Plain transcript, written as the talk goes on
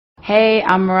Hey,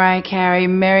 I'm Mariah Carey.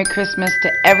 Merry Christmas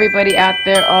to everybody out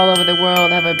there all over the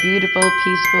world. Have a beautiful,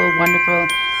 peaceful, wonderful,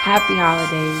 happy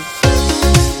holidays.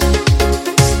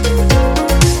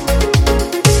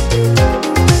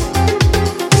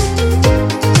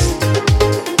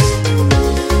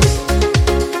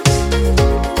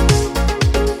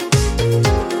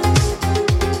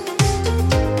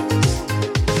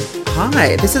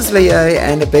 Hi, this is Leo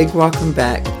and a big welcome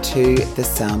back to the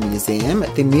Sound Museum,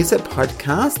 the music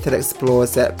podcast that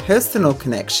explores that personal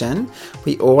connection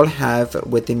we all have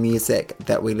with the music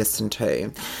that we listen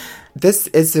to. This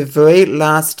is the very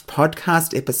last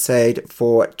podcast episode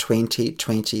for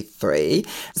 2023,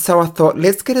 so I thought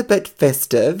let's get a bit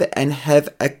festive and have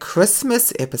a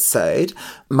Christmas episode,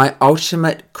 my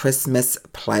ultimate Christmas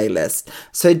playlist.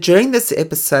 So during this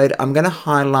episode, I'm going to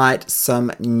highlight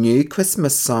some new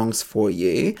Christmas songs for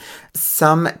you,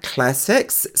 some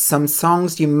classics, some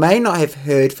songs you may not have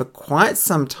heard for quite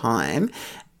some time,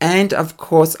 and of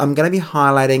course, I'm going to be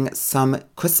highlighting some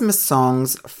Christmas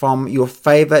songs from your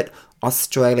favourite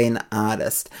Australian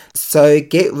artist. So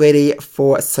get ready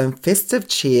for some festive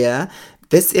cheer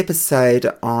this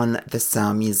episode on the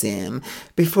Sound Museum.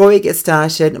 Before we get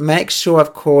started, make sure,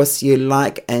 of course, you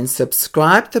like and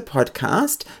subscribe to the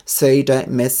podcast so you don't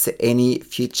miss any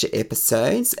future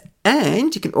episodes.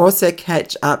 And you can also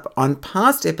catch up on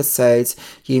past episodes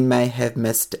you may have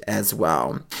missed as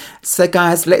well. So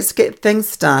guys, let's get things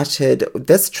started.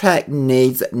 This track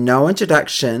needs no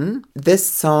introduction. This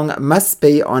song must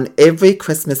be on every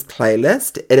Christmas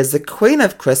playlist. It is the Queen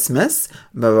of Christmas,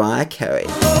 Mariah Carey.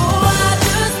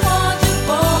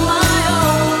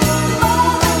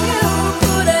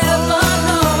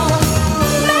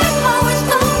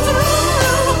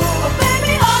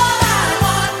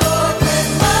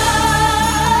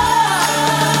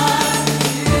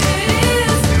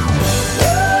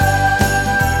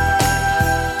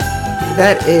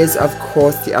 That is, of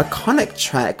course, the iconic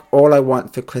track, All I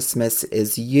Want for Christmas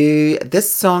Is You.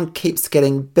 This song keeps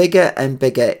getting bigger and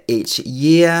bigger each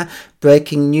year,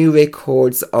 breaking new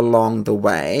records along the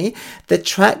way. The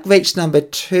track reached number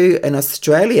 2 in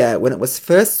Australia when it was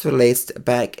first released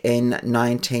back in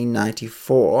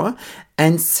 1994.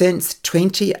 And since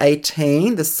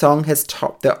 2018, the song has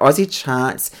topped the Aussie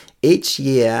charts each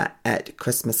year at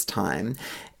Christmas time.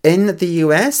 In the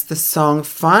US, the song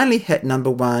finally hit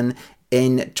number 1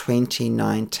 in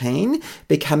 2019,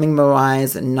 becoming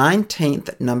Mariah's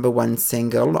 19th number 1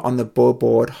 single on the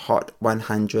Billboard Hot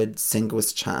 100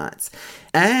 singles charts.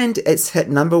 And it's hit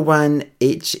number 1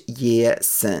 each year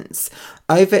since.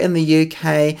 Over in the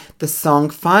UK, the song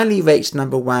finally reached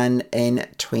number 1 in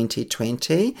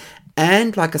 2020.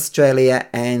 And like Australia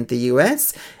and the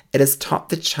US, it has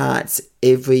topped the charts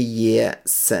every year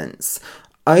since.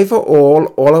 Overall,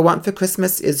 All I Want for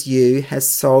Christmas Is You has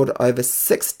sold over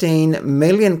 16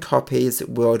 million copies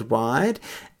worldwide,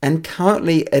 and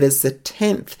currently it is the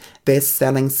 10th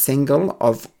best-selling single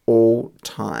of all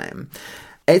time.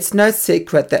 It's no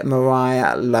secret that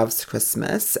Mariah loves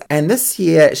Christmas, and this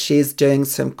year she's doing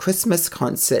some Christmas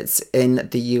concerts in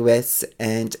the US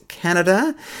and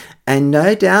Canada, and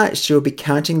no doubt she'll be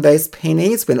counting those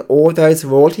pennies when all those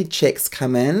royalty checks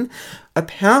come in.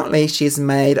 Apparently, she's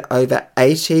made over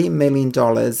 $80 million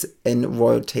in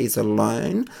royalties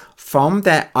alone from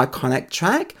that iconic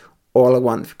track, All I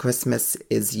Want for Christmas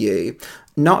Is You.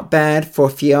 Not bad for a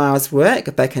few hours'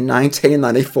 work back in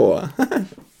 1994.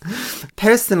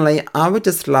 Personally, I would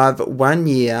just love 1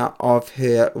 year of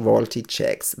her royalty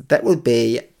checks. That would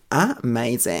be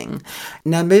amazing.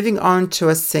 Now moving on to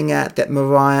a singer that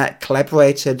Mariah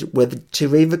collaborated with to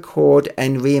re-record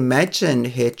and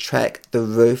reimagine her track The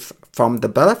Roof from the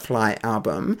Butterfly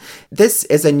album. This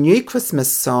is a new Christmas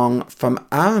song from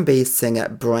R&B singer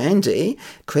Brandy,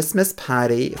 Christmas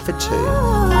Party for Two.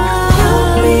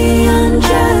 I'll be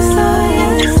undressed, oh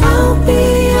yes, I'll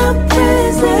be a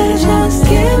present. Just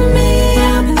give me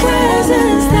a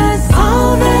present, that's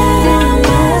all that I'm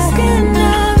asking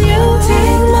of you.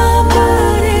 Take my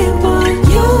body, boy,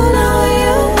 you know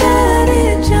you got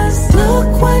it. Just look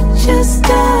what you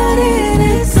started,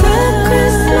 it's a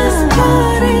Christmas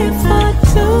party for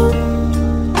two.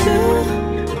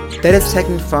 That is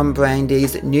taken from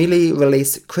Brandy's newly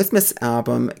released Christmas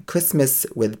album, Christmas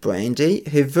with Brandy,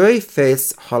 her very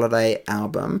first holiday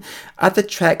album. Other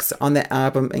tracks on the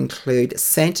album include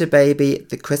Santa Baby,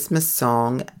 The Christmas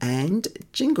Song, and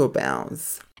Jingle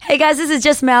Bells. Hey guys, this is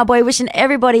just Malboy wishing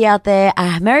everybody out there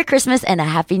a Merry Christmas and a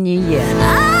Happy New Year.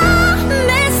 I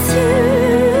miss you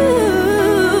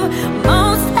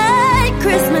most at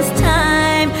Christmas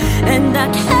time, and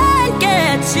I can't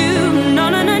get you, no,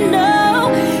 no, no,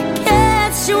 no,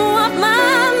 get you off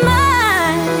my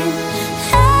mind.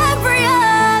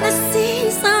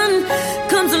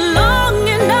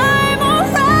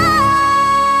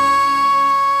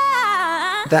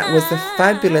 That was the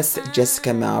fabulous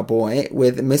Jessica Mauboy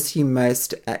with Miss You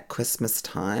Most at Christmas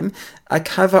Time, a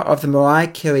cover of the Mariah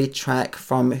Carey track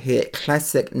from her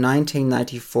classic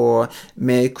 1994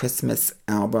 Merry Christmas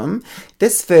album.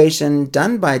 This version,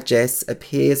 done by Jess,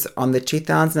 appears on the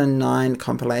 2009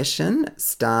 compilation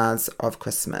Stars of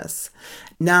Christmas.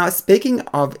 Now, speaking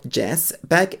of Jess,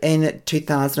 back in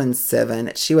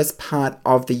 2007, she was part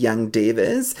of the Young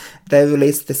Divas. They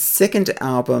released the second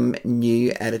album,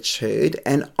 New Attitude,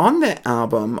 and on that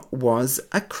album was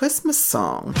a Christmas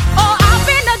song. Oh, I've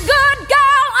been a good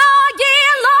girl all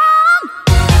year long.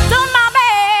 Done my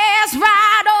best,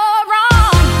 right or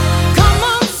wrong. Come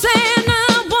on,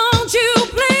 Santa, won't you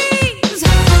please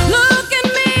look at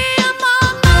me, I'm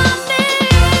on my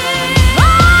knees.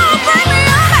 Oh, bring me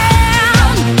a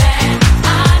hand.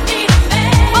 I need a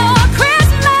man. Oh,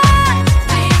 Christmas.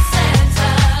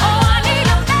 Oh, I need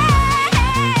a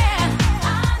man.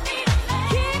 I need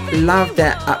a man. Love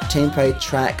that up-tempo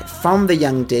track from the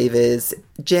Young Divas.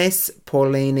 Jess,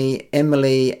 Paulini,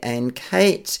 Emily and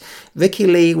Kate. Ricky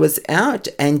Lee was out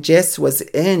and Jess was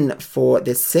in for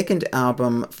the second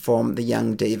album from the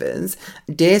Young Divas.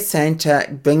 Dear Santa,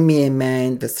 Bring Me a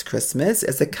Man This Christmas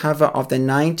is a cover of the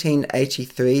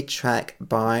 1983 track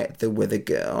by the Weather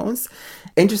Girls.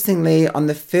 Interestingly, on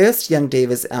the first Young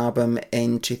Divas album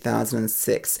in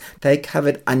 2006, they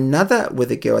covered another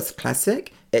Weather Girls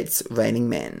classic, It's Raining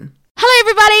Men. Hello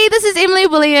everybody, this is Emily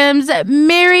Williams.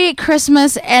 Merry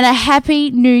Christmas and a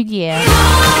Happy New Year.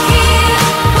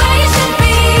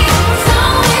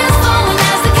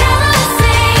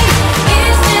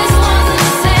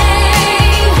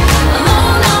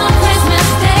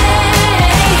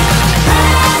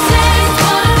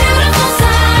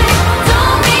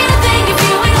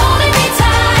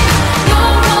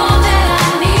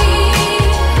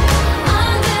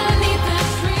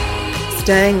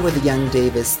 Staying with the Young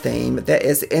Divas theme, that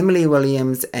is Emily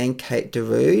Williams and Kate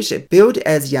DeRouge, billed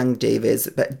as Young Divas,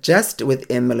 but just with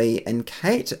Emily and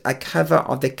Kate, a cover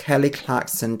of the Kelly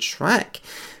Clarkson track.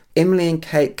 Emily and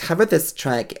Kate covered this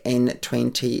track in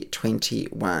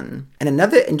 2021. And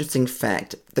another interesting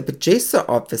fact, the producer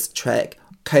of this track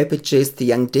co-produced the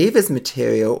Young Divas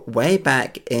material way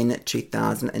back in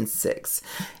 2006.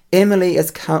 Emily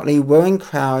is currently wooing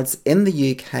crowds in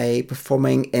the UK,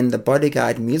 performing in the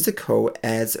Bodyguard musical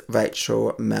as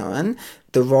Rachel Marron,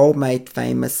 the role made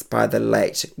famous by the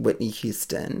late Whitney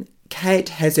Houston. Kate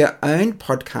has her own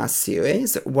podcast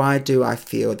series, Why Do I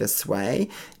Feel This Way?,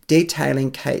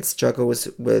 detailing Kate's struggles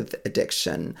with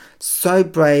addiction. So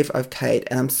brave of Kate,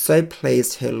 and I'm so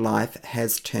pleased her life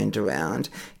has turned around.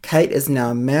 Kate is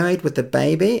now married with a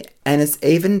baby and is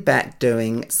even back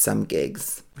doing some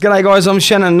gigs. G'day guys, I'm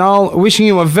Shannon Knoll, wishing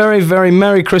you a very, very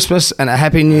Merry Christmas and a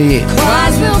Happy New Year.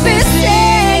 Choirs will be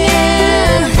singing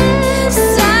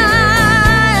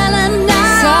Silent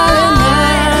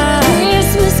Night,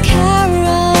 Christmas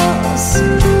carols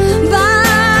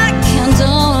by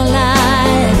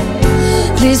candlelight.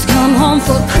 Please come home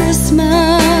for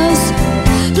Christmas.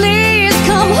 Please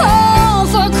come home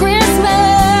for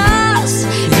Christmas.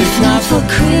 If not for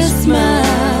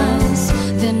Christmas,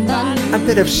 then A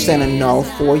bit of Shannon Knoll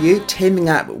for you, teaming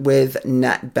up with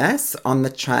Nat Bass on the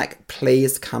track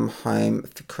Please Come Home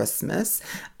for Christmas,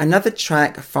 another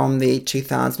track from the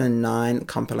 2009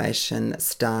 compilation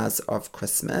Stars of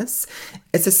Christmas.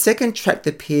 It's the second track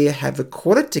the pair have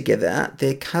recorded together,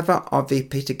 their cover of the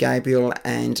Peter Gabriel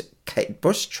and Kate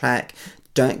Bush track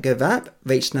Don't Give Up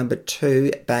reached number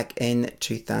 2 back in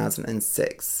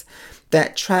 2006.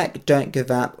 That track, Don't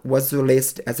Give Up, was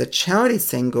released as a charity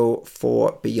single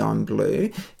for Beyond Blue,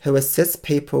 who assists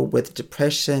people with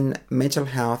depression, mental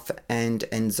health, and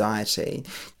anxiety.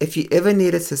 If you ever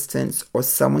need assistance or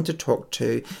someone to talk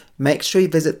to, make sure you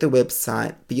visit the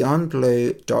website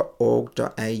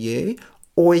beyondblue.org.au,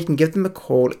 or you can give them a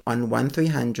call on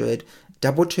 1300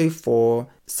 224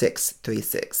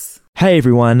 636. Hey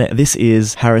everyone, this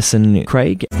is Harrison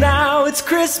Craig. Now it's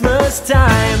Christmas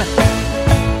time,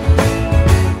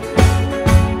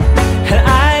 and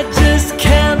I just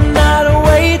cannot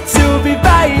wait to be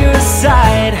by your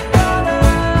side.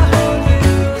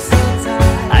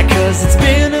 'Cause it's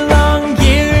been a long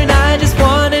year and I just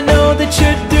want to know that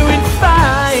you're doing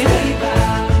fine. Stay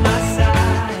by my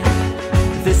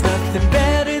side. There's nothing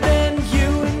better than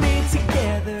you and me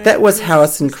together. That was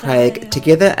Harrison Craig,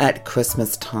 Together at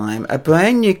Christmas Time, a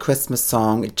brand new Christmas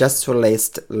song just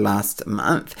released last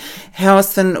month.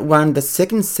 Harrison won the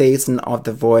second season of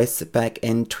The Voice back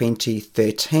in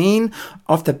 2013.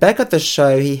 Off the back of the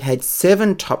show, he had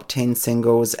 7 top 10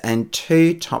 singles and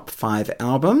 2 top 5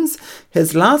 albums.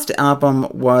 His last album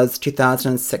was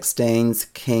 2016's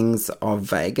Kings of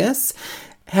Vegas.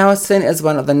 Harrison is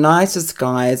one of the nicest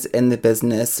guys in the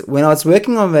business. When I was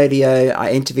working on radio,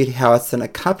 I interviewed Harrison a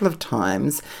couple of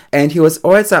times, and he was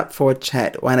always up for a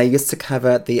chat when I used to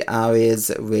cover the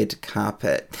ARIA's red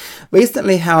carpet.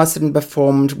 Recently, Harrison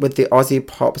performed with the Aussie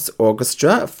Pops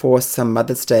Orchestra for some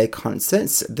Mother's Day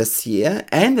concerts this year,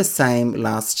 and the same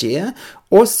last year.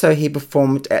 Also, he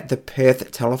performed at the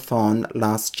Perth Telethon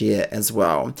last year as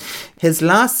well. His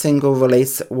last single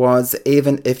release was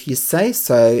Even If You Say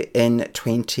So in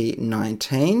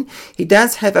 2019. He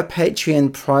does have a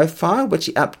Patreon profile, which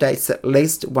he updates at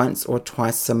least once or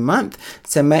twice a month,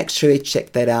 so make sure you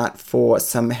check that out for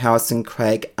some Harrison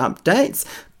Craig updates.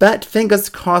 But fingers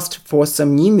crossed for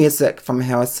some new music from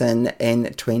Harrison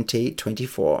in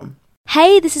 2024.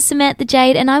 Hey, this is Samantha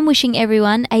Jade, and I'm wishing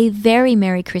everyone a very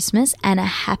Merry Christmas and a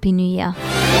Happy New Year.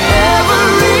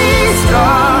 Every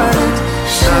star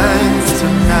shines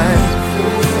tonight,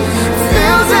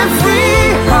 fills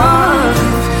every heart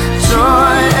with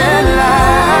joy and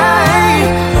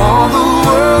light. All the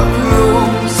world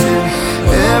knows and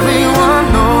everyone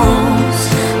knows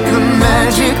the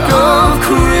magic of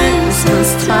Christmas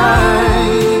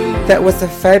time. That was a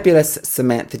fabulous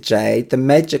Samantha Jade, The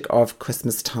Magic of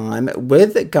Christmas Time,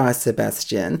 with Guy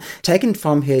Sebastian, taken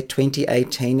from her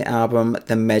 2018 album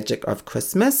The Magic of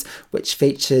Christmas, which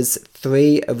features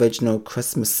 3 original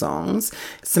Christmas songs.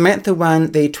 Samantha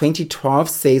won the 2012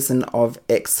 season of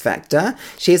X Factor.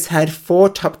 She has had 4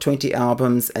 top 20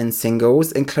 albums and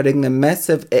singles, including the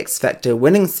massive X Factor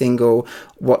winning single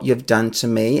What You've Done to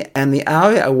Me and the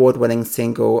ARIA award-winning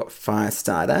single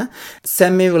Firestarter.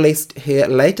 Sammy released her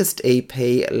latest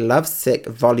EP Lovesick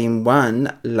Volume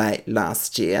 1 late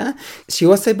last year. She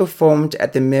also performed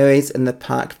at the Marys in the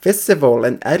Park Festival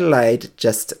in Adelaide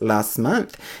just last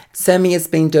month. Sammy has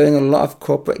been doing a lot of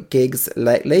corporate gigs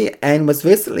lately and was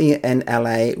recently in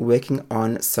LA working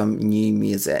on some new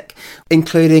music,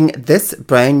 including this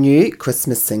brand new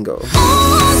Christmas single.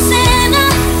 Oh,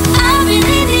 Santa, I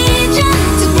really need you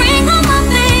to bring on my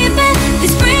baby.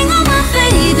 Please bring on my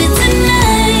baby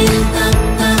tonight.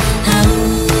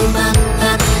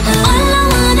 All I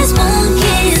want is one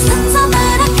kiss. That's all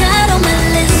that I got on my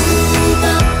list.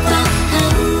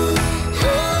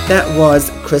 That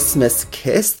was Christmas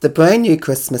Kiss, the brand new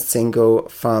Christmas single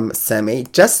from Sammy,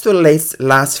 just released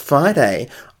last Friday.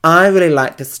 I really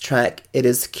like this track. It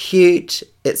is cute,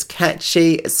 it's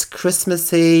catchy, it's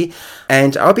Christmassy,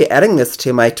 and I'll be adding this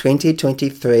to my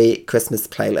 2023 Christmas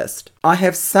playlist. I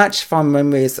have such fond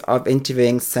memories of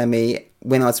interviewing Sammy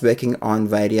when I was working on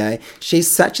radio. She's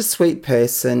such a sweet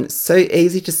person, so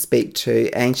easy to speak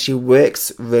to, and she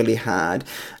works really hard.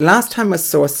 Last time I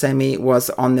saw Sammy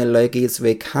was on the Logie's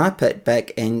red carpet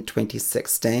back in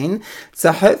 2016,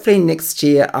 so hopefully next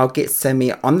year I'll get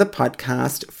Sammy on the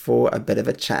podcast for a bit of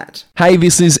a chat. Hey,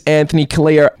 this is Anthony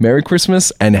Kalia. Merry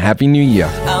Christmas and Happy New Year.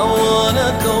 I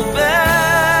wanna go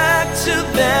back to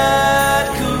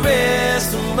that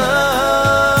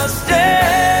Christmas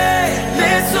day.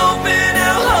 Let's open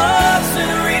our hearts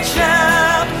and reach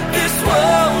out. This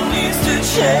world needs to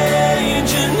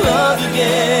change and love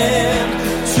again.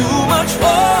 Too much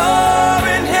war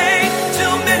and hate,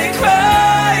 too many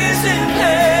cries and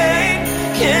pain.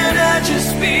 Can I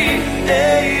just be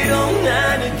 8 or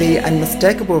 9 again? The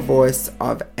unmistakable voice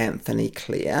of Anthony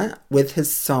Clear with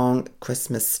his song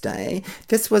Christmas Day.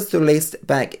 This was released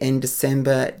back in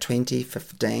December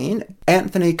 2015.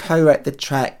 Anthony co-wrote the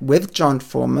track with John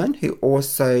Foreman, who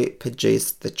also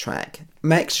produced the track.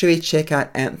 Make sure you check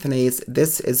out Anthony's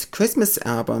This Is Christmas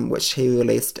album, which he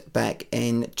released back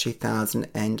in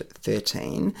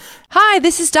 2013. Hi,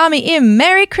 this is Dami Im.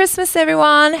 Merry Christmas,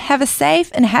 everyone. Have a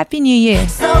safe and Happy New Year.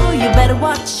 So you better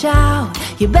watch out.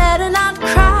 You better not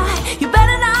cry. You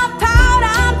better not pout.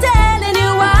 I'm telling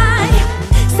you why.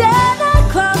 Santa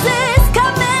Claus is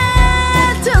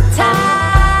coming to town.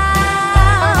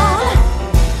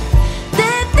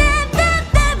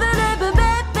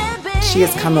 She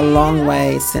has come a long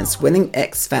way since winning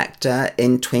X Factor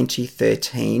in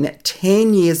 2013,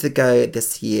 10 years ago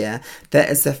this year. That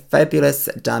is a fabulous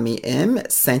Dami M.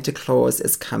 Santa Claus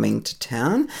is Coming to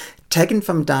Town, taken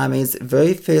from Dami's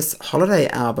very first holiday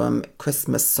album,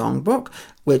 Christmas Songbook,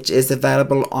 which is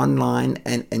available online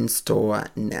and in-store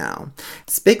now.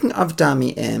 Speaking of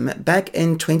Dami M, back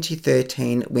in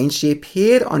 2013, when she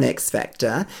appeared on X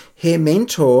Factor, her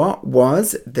mentor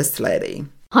was this lady.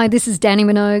 Hi, this is Danny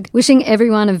Minogue, wishing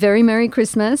everyone a very Merry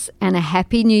Christmas and a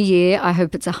Happy New Year. I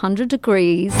hope it's 100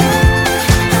 degrees.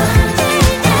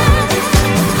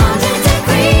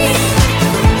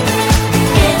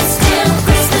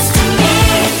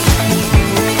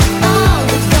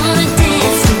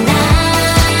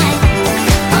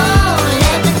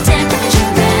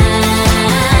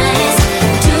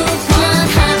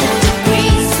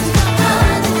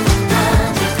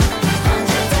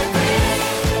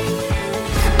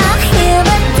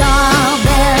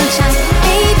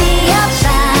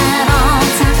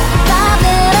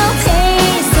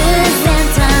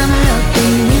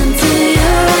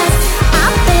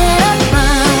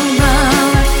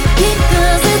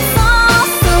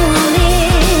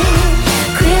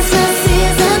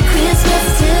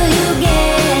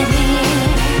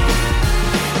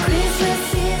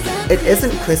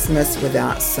 Christmas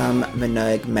without some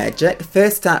Minogue magic.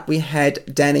 First up, we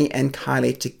had Danny and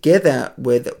Kylie together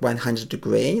with 100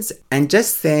 Degrees. And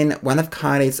just then, one of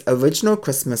Kylie's original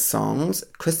Christmas songs,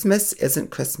 Christmas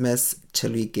Isn't Christmas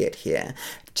Till You Get Here,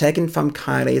 taken from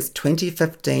Kylie's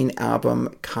 2015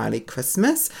 album Kylie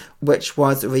Christmas, which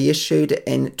was reissued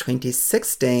in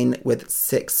 2016 with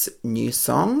 6 new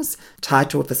songs,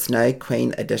 titled the Snow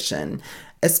Queen Edition.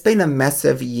 It's been a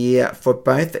massive year for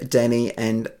both Danny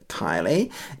and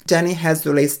Kylie. Danny has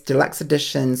released deluxe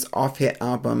editions of her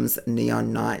albums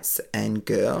Neon Nights and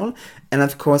Girl. And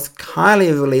of course,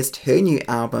 Kylie released her new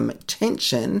album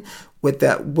Tension with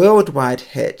the worldwide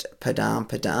hit Padam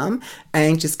Padam,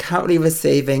 and she's currently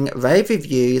receiving rave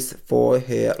reviews for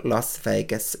her Las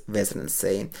Vegas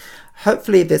residency.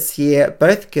 Hopefully this year,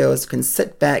 both girls can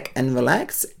sit back and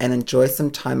relax and enjoy some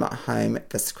time at home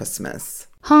this Christmas.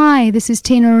 Hi, this is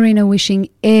Tina Arena wishing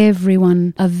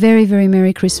everyone a very, very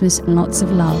Merry Christmas and lots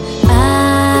of love. I'm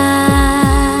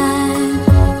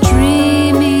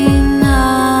dreaming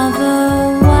of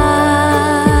a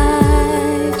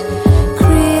white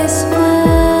Christmas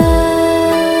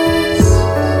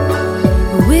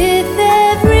with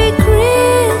every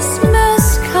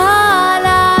Christmas card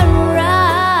I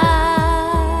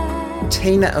write.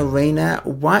 Tina Arena,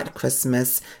 White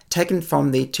Christmas, taken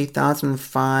from the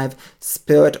 2005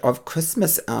 Spirit of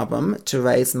Christmas album to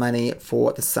raise money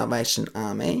for the Salvation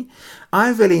Army.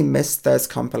 I really missed those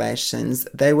compilations.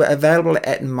 They were available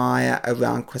at Maya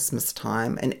around Christmas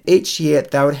time, and each year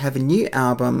they would have a new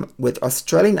album with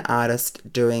Australian artists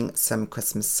doing some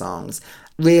Christmas songs.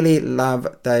 Really love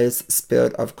those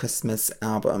Spirit of Christmas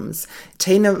albums.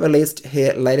 Tina released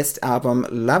her latest album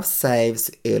Love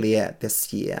Saves earlier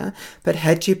this year, but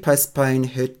had to postpone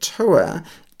her tour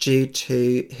due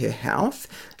to her health.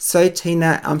 So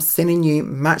Tina, I'm sending you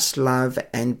much love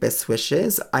and best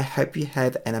wishes. I hope you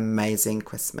have an amazing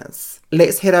Christmas.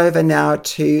 Let's head over now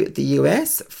to the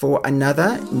US for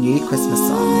another new Christmas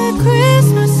song.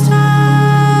 Christmas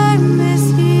time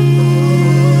is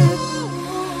here,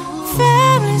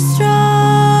 families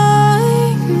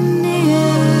drawing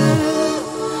near.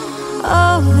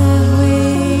 Oh, that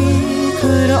we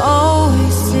could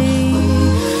always see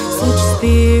such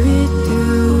spirit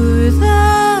through the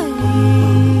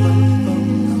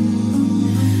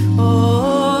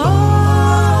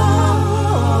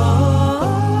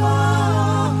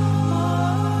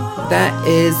That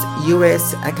is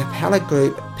US a cappella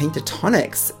group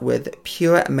Pentatonix with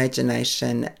Pure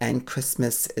Imagination and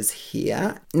Christmas is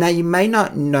Here. Now you may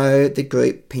not know the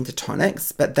group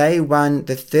Pentatonix, but they won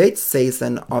the 3rd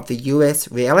season of the US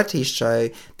reality show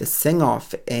The Sing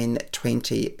Off in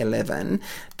 2011.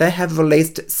 They have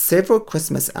released several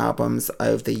Christmas albums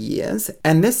over the years,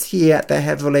 and this year they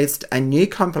have released a new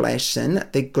compilation,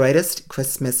 the Greatest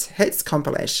Christmas Hits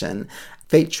compilation,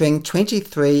 featuring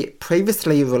 23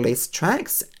 previously released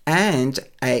tracks and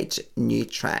 8 new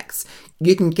tracks.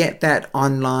 You can get that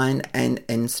online and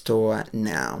in store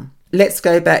now. Let's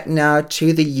go back now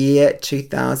to the year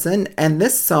 2000, and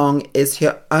this song is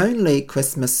her only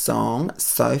Christmas song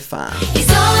so far. It's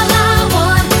all I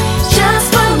want,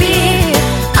 just for me,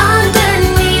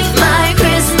 underneath my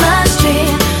Christmas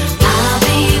tree. I'll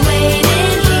be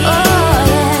waiting here. Oh,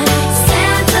 yeah.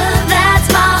 Santa,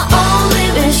 that's my only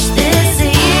wish this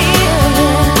year.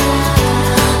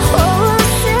 Oh,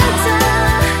 Santa,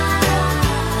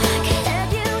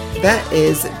 can you hear? That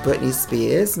is Britney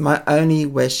Spears, My Only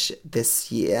Wish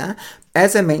This Year.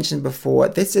 As I mentioned before,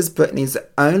 this is Britney's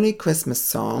only Christmas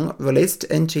song released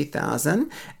in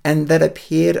 2000, and that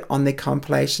appeared on the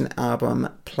compilation album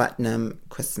Platinum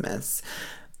Christmas.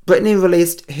 Britney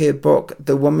released her book,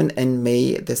 The Woman in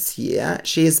Me, this year.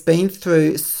 She has been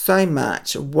through so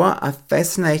much. What a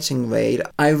fascinating read.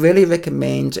 I really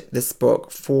recommend this book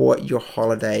for your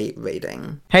holiday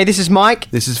reading. Hey, this is Mike.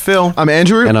 This is Phil. I'm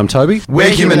Andrew. And I'm Toby.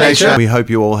 We're Human Nature. We hope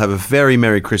you all have a very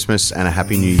Merry Christmas and a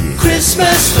Happy New Year.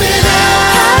 Christmas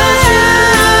without you.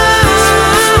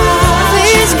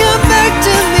 Please come back to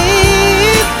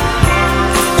me.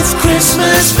 It's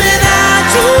Christmas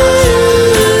without you.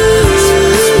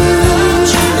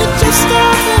 Just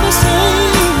nothing to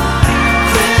say.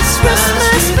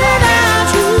 Christmas without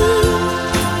you.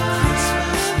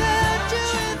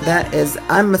 That is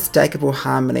Unmistakable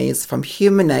Harmonies from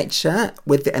Human Nature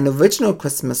with an original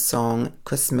Christmas song,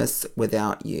 Christmas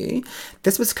Without You.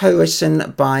 This was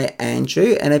co-written by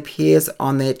Andrew and appears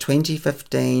on their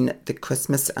 2015 The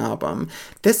Christmas album.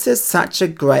 This is such a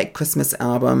great Christmas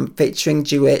album featuring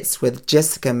duets with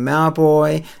Jessica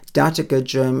Mauboy, Data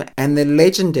Goodrum, and the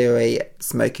legendary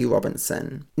Smokey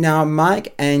Robinson. Now,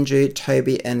 Mike, Andrew,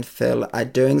 Toby, and Phil are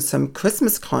doing some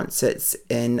Christmas concerts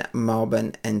in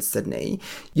Melbourne and Sydney.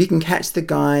 You can catch the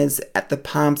guys at the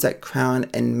Palms at Crown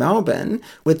in Melbourne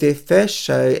with their first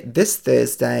show this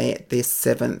Thursday, the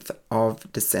 7th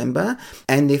of December,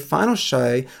 and their final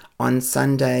show on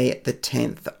Sunday, the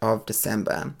 10th of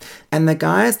December. And the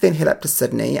guys then head up to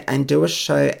Sydney and do a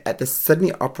show at the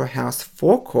Sydney Opera House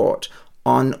forecourt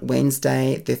on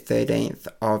Wednesday, the 13th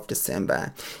of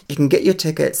December. You can get your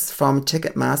tickets from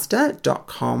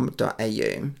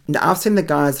ticketmaster.com.au. Now, I've seen the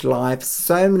guys live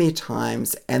so many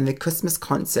times, and the Christmas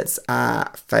concerts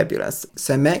are fabulous.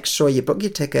 So make sure you book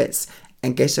your tickets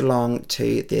and get along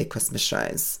to their Christmas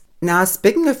shows. Now,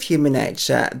 speaking of Human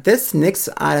Nature, this next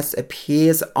artist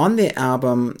appears on their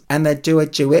album and they do a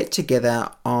duet together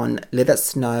on Let It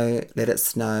Snow, Let It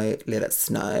Snow, Let It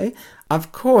Snow.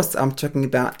 Of course, I'm talking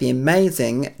about the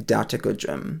amazing Data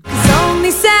Goodrum. Only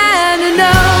Santa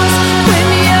knows when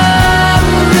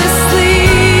you're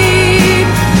asleep.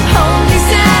 Only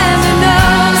Santa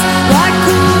knows what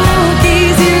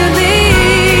cookies you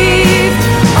leave.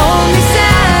 Only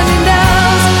Santa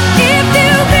knows if you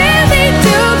really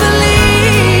do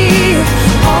believe.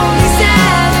 Only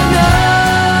Santa knows.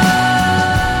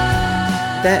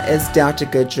 That is Data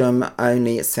Goodrum,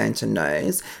 Only Santa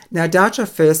Knows. Now, Data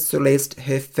first released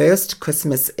her first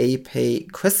Christmas EP,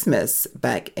 Christmas,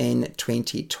 back in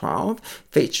 2012,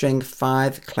 featuring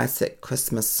 5 classic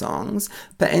Christmas songs.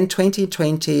 But in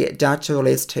 2020, Data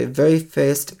released her very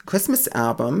first Christmas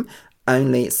album,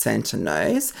 Only Santa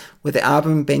Knows, with the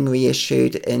album being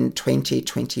reissued in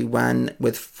 2021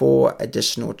 with 4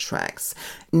 additional tracks.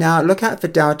 Now, look out for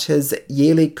Data's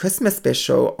yearly Christmas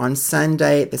special on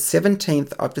Sunday, the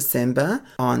 17th of December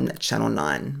on Channel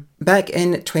 9. Back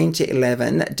in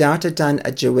 2011, Data done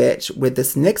a duet with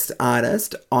this next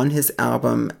artist on his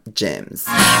album, Gems.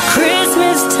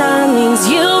 Christmas time means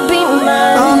you'll be mine.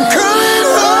 I'm coming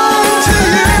home to you.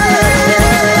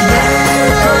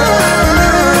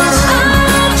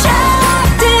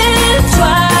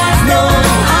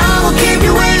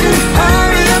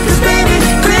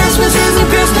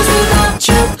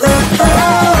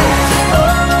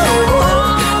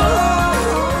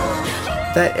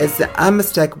 That is the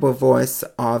unmistakable voice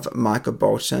of Michael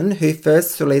Bolton, who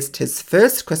first released his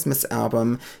first Christmas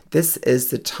album, This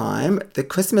Is the Time, the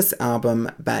Christmas album,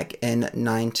 back in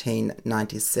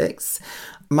 1996.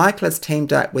 Michael has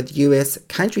teamed up with US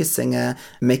country singer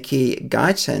Mickey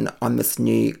Guyton on this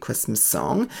new Christmas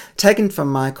song, taken from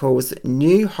Michael's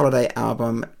new holiday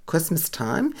album, Christmas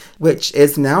Time, which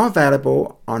is now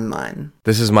available online.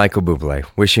 This is Michael Bublé,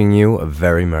 wishing you a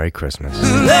very Merry Christmas.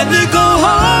 Let me go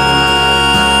home.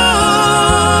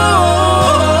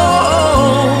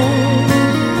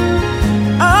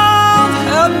 I've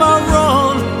had my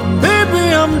run, baby,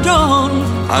 I'm done.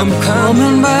 I'm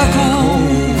coming back home.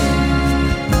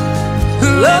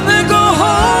 Let me go home.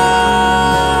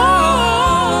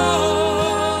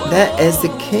 That is the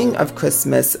King of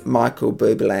Christmas, Michael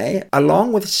Bublé,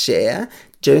 along with Cher,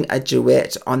 doing a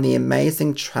duet on the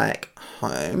amazing track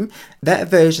Home. That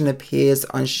version appears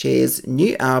on Cher's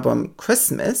new album,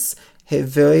 Christmas, her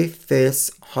very first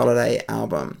holiday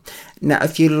album. Now,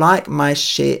 if you like my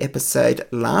Cher episode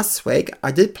last week,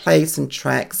 I did play some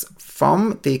tracks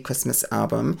from the Christmas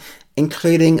album,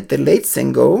 including the lead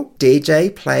single,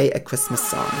 DJ Play a Christmas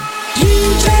Song.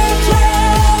 DJ play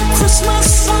a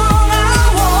Christmas song. I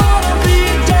wanna be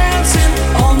dancing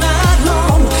all night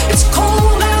long. It's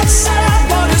cold outside,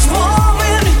 but it's warm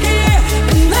in here,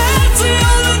 and that's the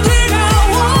only thing I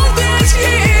want this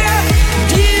year.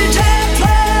 DJ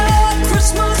play a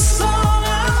Christmas song.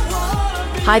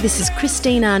 Hi, this is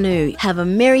Christine Arnoux. Have a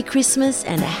Merry Christmas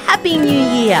and a Happy New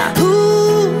Year.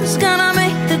 Who's gonna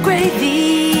make the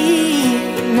gravy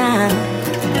now?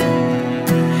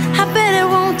 I bet it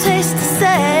won't taste the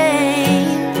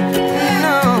same.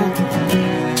 No,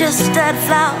 just add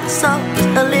flour, salt,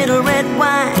 a little red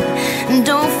wine, and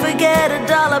don't forget a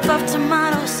dollop of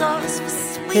tomato sauce.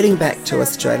 Heading back to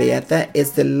Australia, that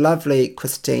is the lovely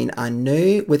Christine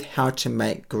Arnoux with How to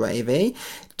Make Gravy,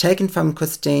 taken from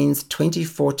Christine's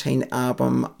 2014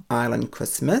 album Island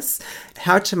Christmas.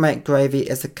 How to Make Gravy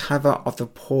is a cover of the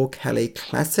Paul Kelly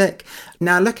classic.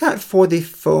 Now look out for the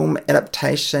film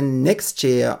adaptation next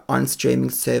year on streaming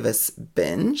service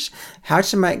Binge. How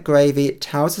to Make Gravy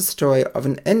tells the story of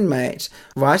an inmate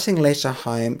writing a letter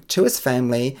home to his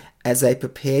family as they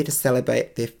prepare to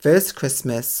celebrate their first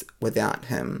Christmas without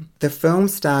him. The film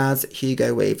stars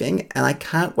Hugo Weaving, and I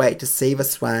can't wait to see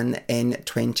this one in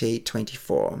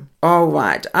 2024.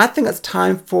 Alright, I think it's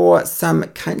time for some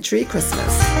country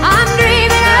Christmas. I'm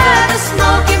dreaming of a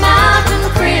Smoky Mountain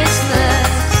Christmas,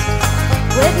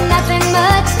 with nothing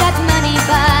much that money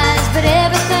buys, but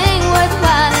everything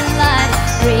worthwhile in life.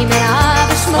 Dreaming of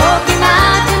a Smoky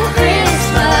Mountain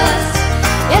Christmas.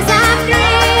 Yes, I'm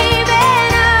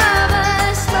dreaming of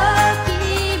a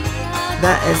Smoky Mountain.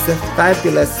 That is the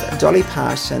fabulous Dolly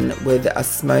Parton with A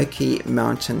Smoky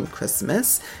Mountain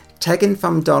Christmas, taken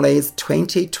from Dolly's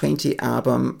 2020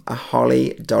 album, A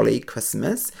Holly Dolly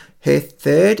Christmas, her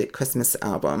third Christmas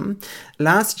album.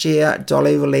 Last year,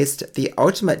 Dolly released the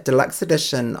Ultimate Deluxe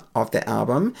Edition of the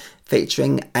album,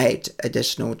 featuring 8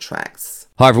 additional tracks.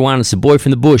 Hi everyone, it's the boy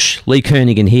from the bush, Lee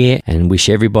Kernaghan here, and wish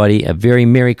everybody a very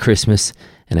Merry Christmas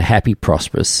and a happy,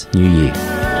 prosperous New Year.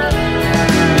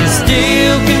 You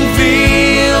still can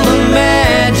feel the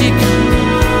magic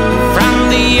from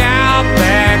the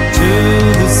outback to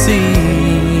the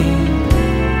sea,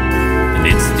 and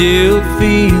it still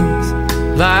feels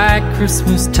like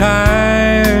Christmas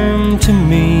time to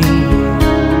me.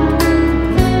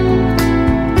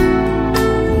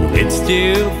 It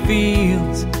still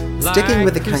feels like Sticking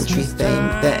with the country Christmas theme,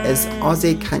 that is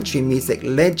Aussie country music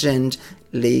legend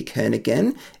Lee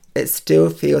Kernaghan. It still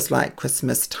feels like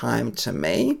Christmas time to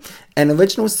me. An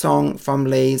original song from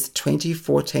Lee's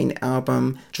 2014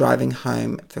 album, Driving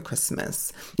Home for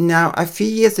Christmas. Now, a few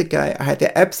years ago, I had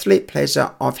the absolute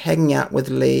pleasure of hanging out with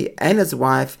Lee and his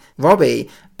wife, Robbie,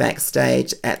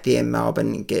 backstage at their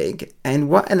Melbourne gig. And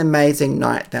what an amazing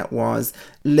night that was.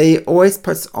 Lee always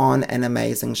puts on an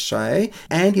amazing show,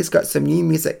 and he's got some new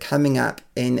music coming up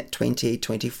in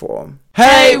 2024.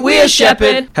 Hey, we're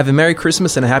Shepherd. Have a Merry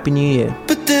Christmas and a Happy New Year.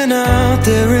 But then out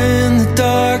there in the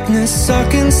darkness I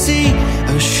can see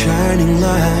a shining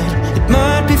light. It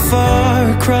might be far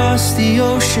across the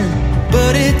ocean,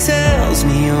 but it tells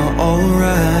me you're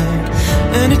alright.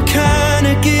 And it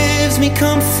kinda gives me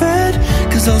comfort,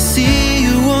 'cause I'll see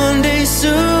you one day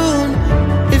soon,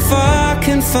 if I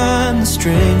can find the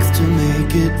strength to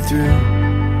make it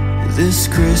through this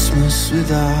Christmas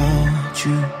without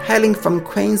you. Hailing from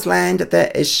Queensland,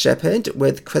 that is Shepherd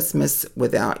with Christmas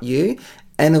Without You,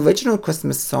 an original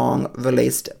Christmas song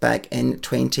released back in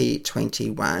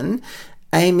 2021.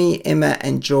 Amy, Emma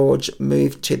and George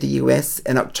moved to the US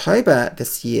in October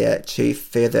this year to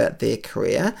further their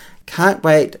career. Can't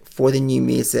wait for the new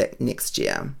music next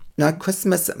year. Now,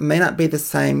 Christmas may not be the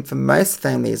same for most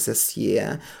families this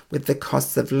year. With the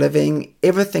cost of living,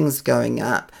 everything's going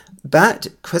up, but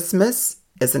Christmas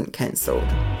isn't cancelled.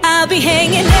 I'll be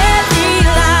hanging every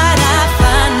light I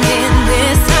find in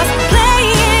this house,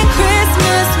 playing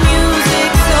Christmas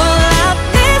music so loud.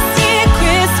 This year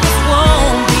Christmas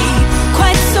won't be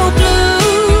quite so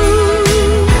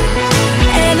blue,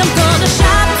 and I'm gonna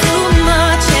shop too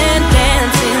much and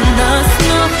dance in the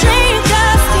snow, drink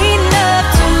just enough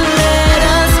to let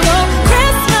us go.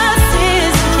 Christmas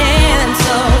is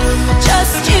canceled,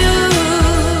 just you.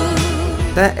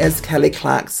 That is Kelly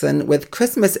Clarkson with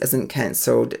Christmas Isn't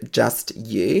Cancelled, Just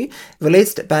You,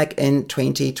 released back in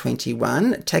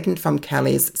 2021, taken from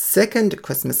Kelly's second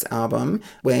Christmas album,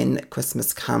 When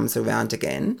Christmas Comes Around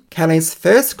Again. Kelly's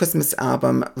first Christmas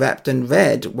album, Wrapped in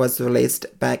Red, was released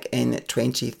back in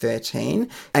 2013,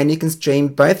 and you can stream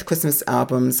both Christmas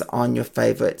albums on your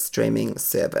favourite streaming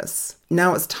service.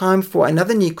 Now it's time for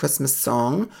another new Christmas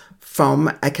song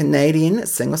from a Canadian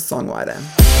singer-songwriter.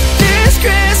 This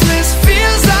Christmas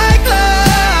feels like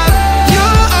love.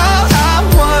 You're all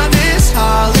I want this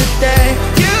holiday.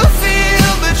 You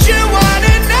feel, but you want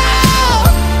it now.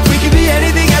 We can be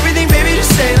anything, everything, baby,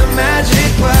 just say the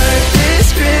magic word.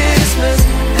 This Christmas,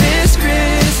 this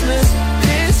Christmas,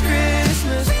 this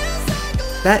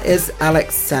Christmas. That is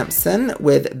Alex Sampson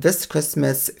with This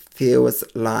Christmas Feels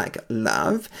Like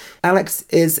Love. Alex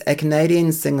is a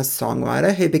Canadian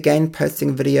singer-songwriter who began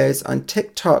posting videos on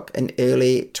TikTok in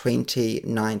early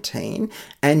 2019,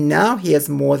 and now he has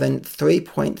more than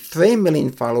 3.3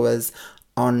 million followers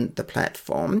on the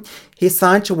platform. He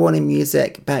signed to Warner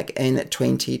Music back in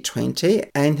 2020,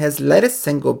 and his latest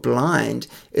single, Blind,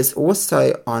 is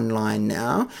also online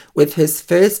now, with his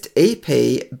first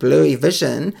EP, Blurry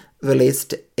Vision,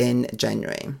 released in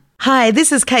January. Hi,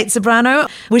 this is Kate Sobrano,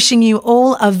 wishing you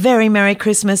all a very Merry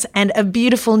Christmas and a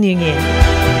beautiful New Year.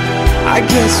 I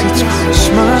guess it's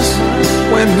Christmas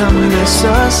when I miss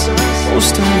us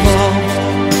most of all.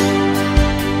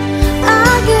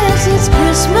 I guess it's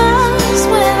Christmas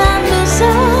when I miss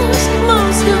us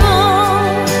most of all.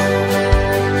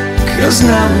 'Cause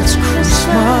now it's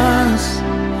Christmas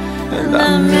and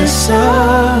I miss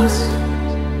us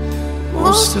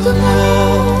most of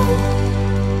all.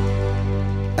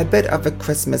 a bit of a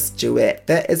Christmas duet.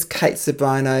 That is Kate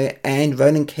Ceberano and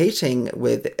Ronan Keating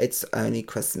with It's Only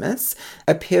Christmas,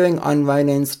 appearing on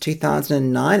Ronan's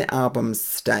 2009 album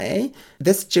Stay.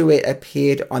 This duet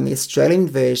appeared on the Australian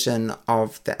version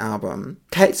of the album.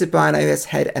 Kate Ceberano has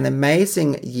had an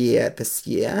amazing year this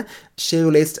year. She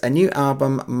released a new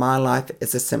album, My Life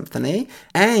is a Symphony,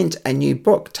 and a new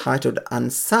book titled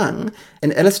Unsung,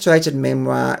 an illustrated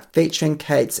memoir featuring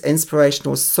Kate's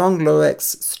inspirational song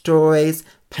lyrics, stories,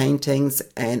 paintings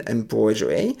and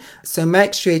embroidery. So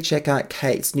make sure you check out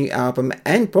Kate's new album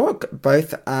and book.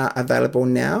 Both are available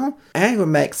now and will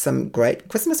make some great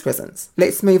Christmas presents.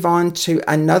 Let's move on to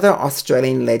another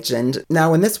Australian legend.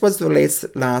 Now, when this was released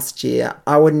last year,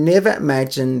 I would never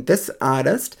imagine this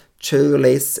artist to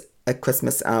release a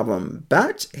Christmas album,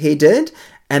 but he did,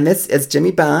 and this is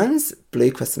Jimmy Barnes,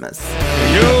 Blue Christmas.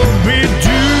 You'll be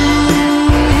doing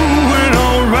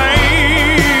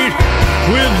alright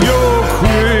with your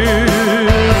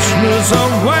Christmas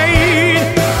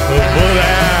away, but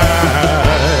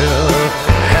I'll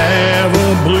have a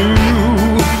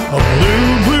blue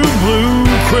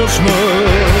Christmas.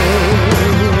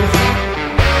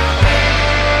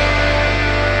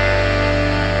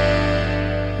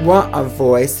 What a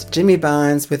voice. Jimmy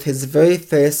Barnes with his very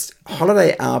first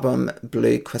holiday album,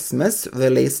 Blue Christmas,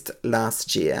 released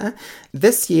last year.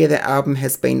 This year the album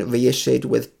has been reissued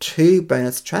with 2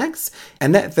 bonus tracks,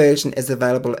 and that version is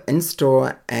available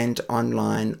in-store and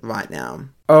online right now.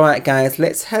 Alright guys,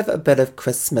 let's have a bit of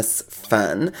Christmas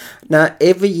fun. Now,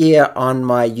 every year on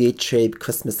my YouTube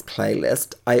Christmas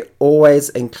playlist, I always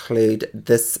include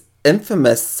this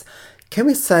infamous, can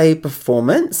we say,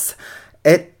 performance?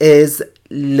 It is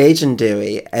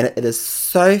legendary and it is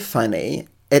so funny.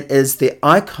 It is the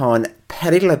icon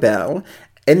Patti LaBelle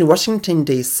in Washington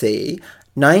DC,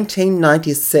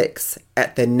 1996,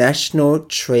 at the National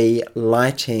Tree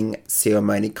Lighting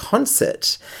Ceremony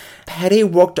concert. Patti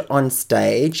walked on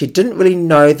stage. She didn't really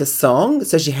know the song,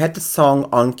 so she had the song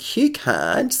on cue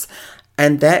cards,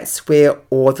 and that's where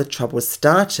all the trouble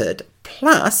started.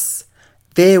 Plus,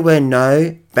 there were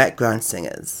no background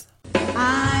singers.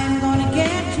 I'm gonna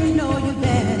get to know you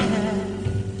better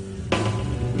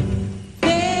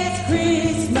this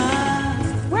Christmas.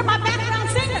 Where are my background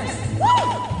singers? Woo!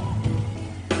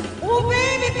 Oh,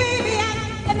 baby,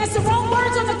 and there's the wrong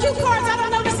words on the cue cards. I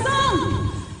don't know the song.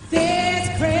 This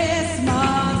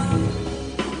Christmas,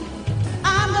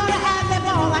 I'm gonna have them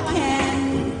all I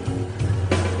can,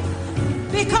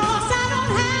 because I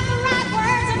don't have the right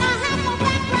words and I have no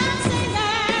background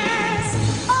singers.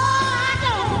 Oh, I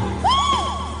don't. Woo!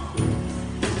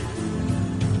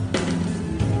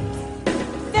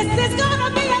 This is gonna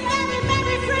be a very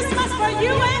Merry Christmas for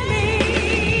you and me.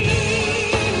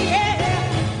 Yeah.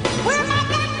 Where are my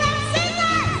background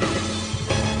singers?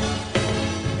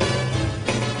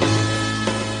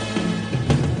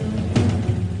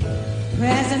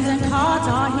 Presents and cards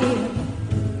are here.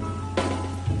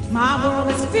 My world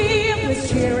is filled with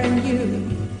cheering you.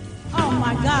 Oh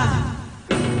my God,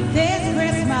 this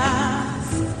Christmas.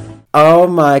 Oh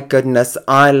my goodness,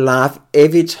 I laugh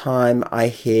every time I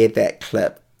hear that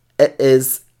clip. It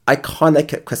is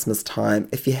iconic at Christmas time.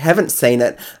 If you haven't seen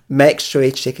it, make sure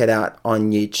you check it out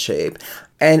on YouTube.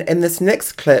 And in this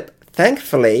next clip,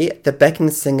 thankfully, the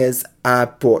backing singers are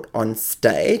brought on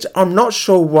stage. I'm not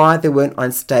sure why they weren't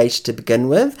on stage to begin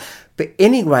with, but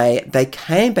anyway, they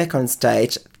came back on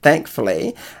stage,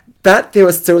 thankfully, but there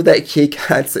was still that cue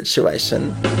card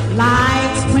situation.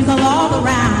 Lights sprinkle all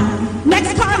around.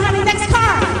 Next car, honey, next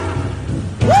car.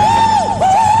 Woo!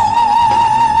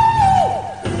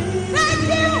 Thank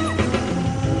you.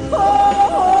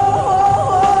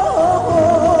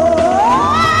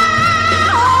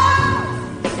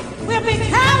 We'll be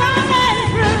caroling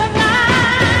through the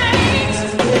night.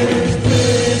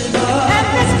 And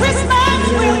this Christmas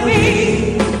will be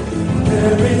a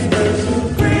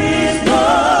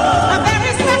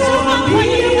very special one for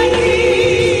you and me.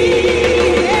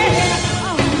 Yeah.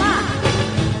 Oh my.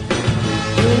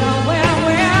 Well.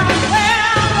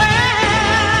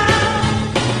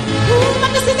 Ooh, let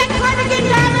me see that card again,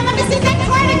 darling. Let me see that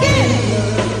card again.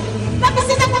 Let me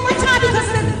see that one more time because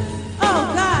oh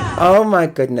God. Oh my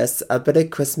goodness, a bit of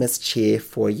Christmas cheer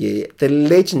for you. The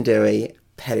legendary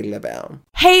Patti LaBelle.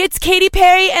 Hey, it's Katy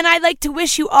Perry, and I'd like to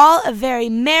wish you all a very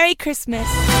Merry Christmas.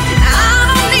 I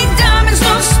don't need diamonds,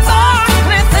 no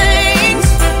sparkly things,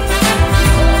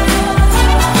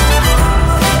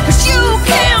 'cause you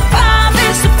can't buy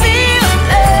this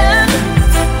feeling.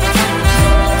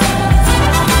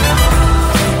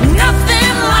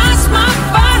 Nothing lights my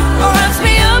fire or lights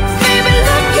me up, baby,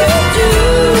 like you do.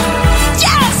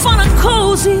 Just want a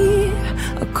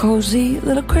cozy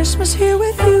little Christmas here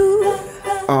with you.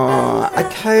 Oh, A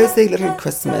Cozy Little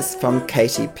Christmas from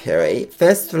Katy Perry,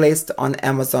 first released on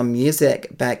Amazon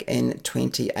Music back in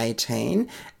 2018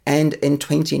 and in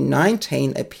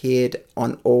 2019 appeared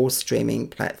on all streaming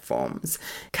platforms.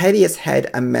 Katy has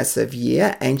had a massive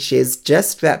year and she has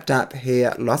just wrapped up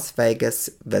her Las Vegas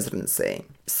residency.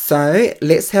 So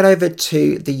let's head over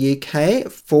to the UK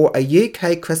for a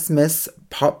UK Christmas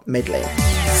pop medley.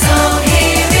 So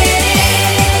here it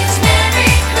is,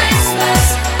 Merry Christmas,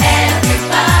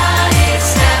 everybody's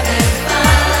having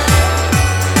fun.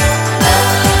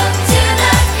 Look to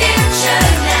the future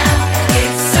now,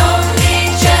 it's only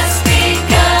just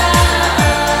begun.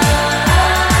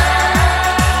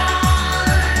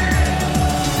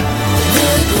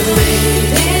 The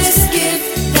greatest gift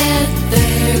that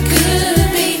there could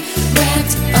be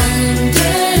wrapped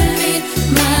underneath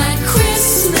my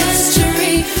Christmas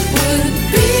tree would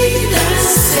be the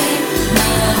same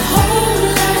my whole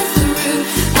life through.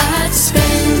 I'd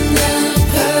spend the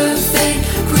perfect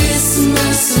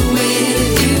Christmas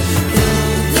with you.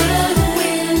 Though the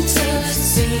winter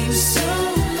seems so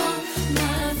long,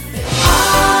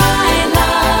 I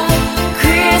love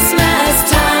Christmas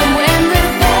time when the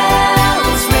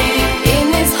bells ring in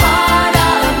this heart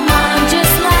of mine,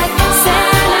 just like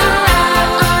Santa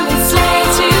on his sleigh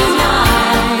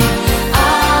tonight. I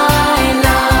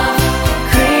love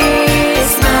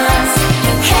Christmas.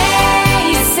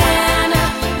 Hey Santa,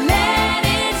 let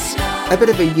it snow. A bit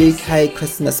of a UK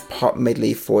Christmas pop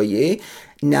medley for you.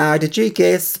 Now, did you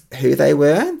guess who they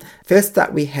were? First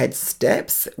up, we had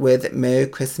Steps with Merry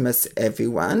Christmas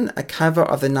Everyone, a cover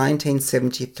of the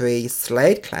 1973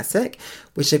 Slade classic,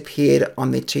 which appeared on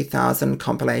the 2000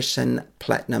 compilation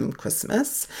Platinum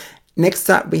Christmas. Next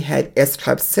up, we had S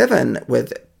Club 7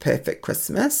 with Perfect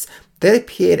Christmas. That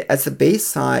appeared as a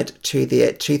B-side to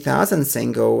their 2000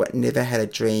 single Never Had a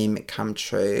Dream Come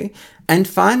True. And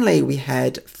finally, we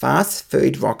had Fast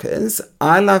Food Rockers,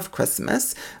 I Love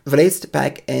Christmas, released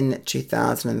back in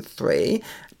 2003.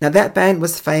 Now, that band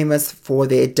was famous for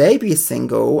their debut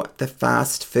single, The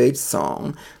Fast Food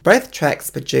Song, both tracks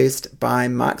produced by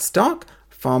Mark Stock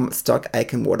from Stock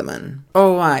Aitken Waterman.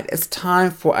 Alright, it's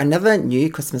time for another new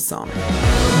Christmas song.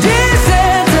 Dear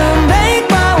Santa, make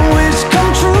my wish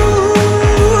come true.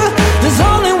 There's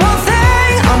only one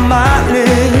thing on my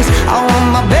list. I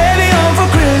want my baby home for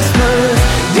Christmas.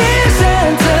 Dear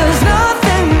Santa, there's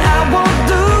nothing I won't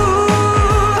do.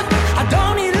 I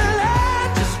don't need a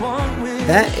lot, just one wish.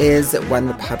 That is One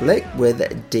Republic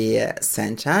with Dear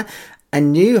Santa, a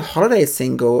new holiday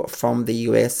single from the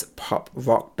US pop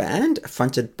rock band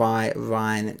fronted by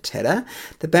Ryan Tedder.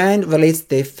 The band released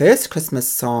their first Christmas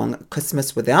song,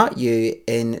 Christmas Without You,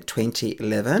 in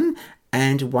 2011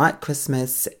 and White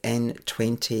Christmas in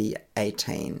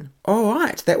 2018.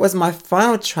 Alright, that was my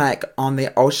final track on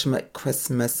the Ultimate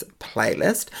Christmas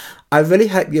playlist. I really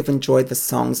hope you've enjoyed the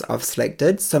songs I've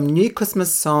selected. Some new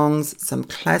Christmas songs, some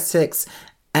classics,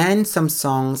 and some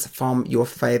songs from your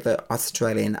favourite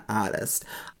Australian artist.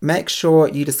 Make sure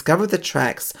you discover the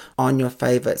tracks on your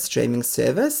favourite streaming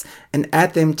service and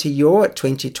add them to your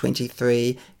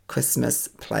 2023 Christmas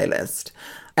playlist.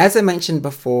 As I mentioned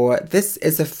before, this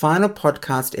is the final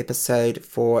podcast episode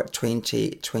for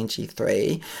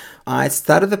 2023. I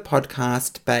started the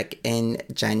podcast back in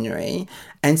January,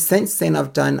 and since then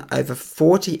I've done over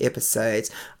 40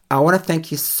 episodes. I want to thank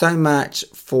you so much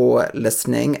for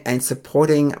listening and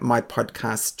supporting my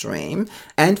podcast dream,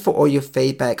 and for all your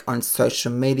feedback on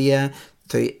social media,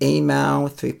 through email,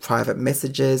 through private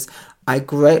messages. I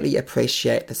greatly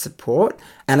appreciate the support,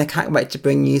 and I can't wait to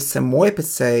bring you some more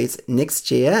episodes next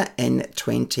year in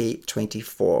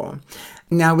 2024.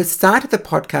 Now, we started the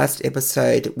podcast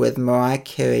episode with Mariah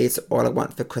Carey's All I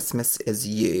Want for Christmas Is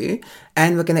You,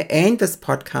 and we're going to end this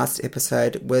podcast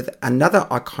episode with another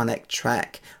iconic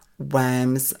track,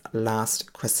 Wham's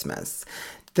Last Christmas.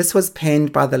 This was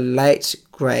penned by the late,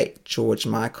 great George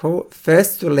Michael,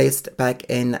 first released back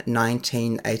in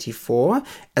 1984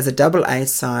 as a double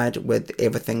A-side with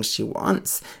Everything She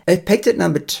Wants. It peaked at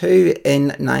number 2 in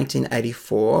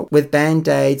 1984 with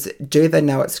Band-Aid's Do They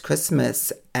Know It's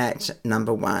Christmas at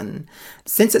number 1.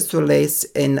 Since its release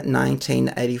in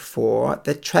 1984,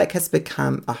 the track has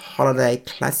become a holiday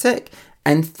classic.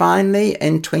 And finally,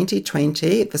 in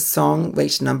 2020, the song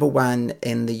reached number 1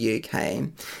 in the UK.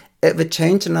 It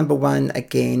returned to number 1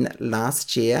 again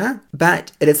last year,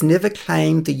 but it has never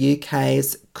claimed the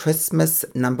UK's Christmas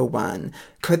number 1.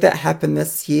 Could that happen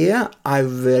this year? I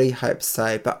really hope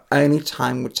so, but only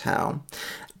time will tell.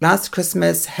 Last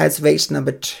Christmas has reached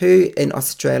number 2 in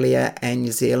Australia and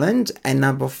New Zealand and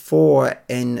number 4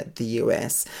 in the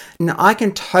US. Now, I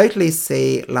can totally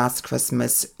see Last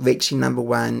Christmas reaching number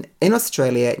 1 in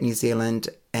Australia, New Zealand,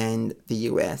 and the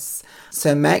US.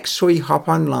 So make sure you hop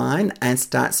online and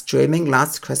start streaming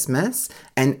Last Christmas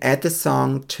and add the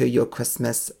song to your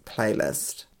Christmas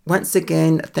playlist. Once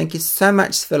again, thank you so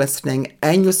much for listening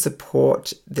and your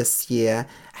support this year.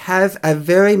 Have a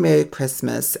very Merry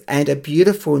Christmas and a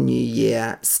beautiful New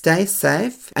Year. Stay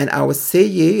safe, and I will see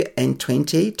you in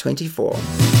 2024.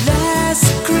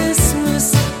 Last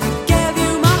Christmas, I gave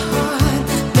you my heart,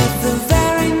 but the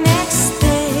very next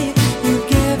day, you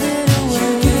gave it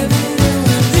away.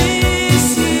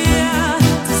 This year,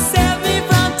 to save me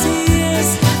from tears,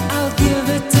 I'll give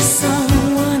it to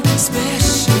someone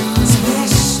special.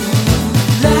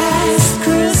 Last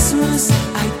Christmas,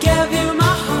 I gave you my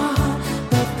heart,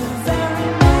 but the very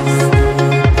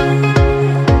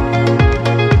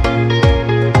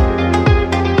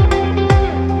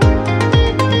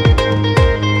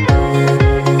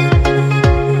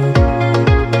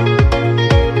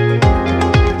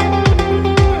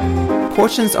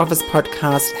Portions of this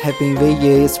podcast have been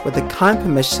reused with the kind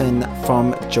permission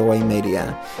from Joy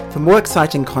Media. For more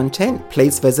exciting content,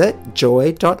 please visit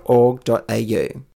joy.org.au.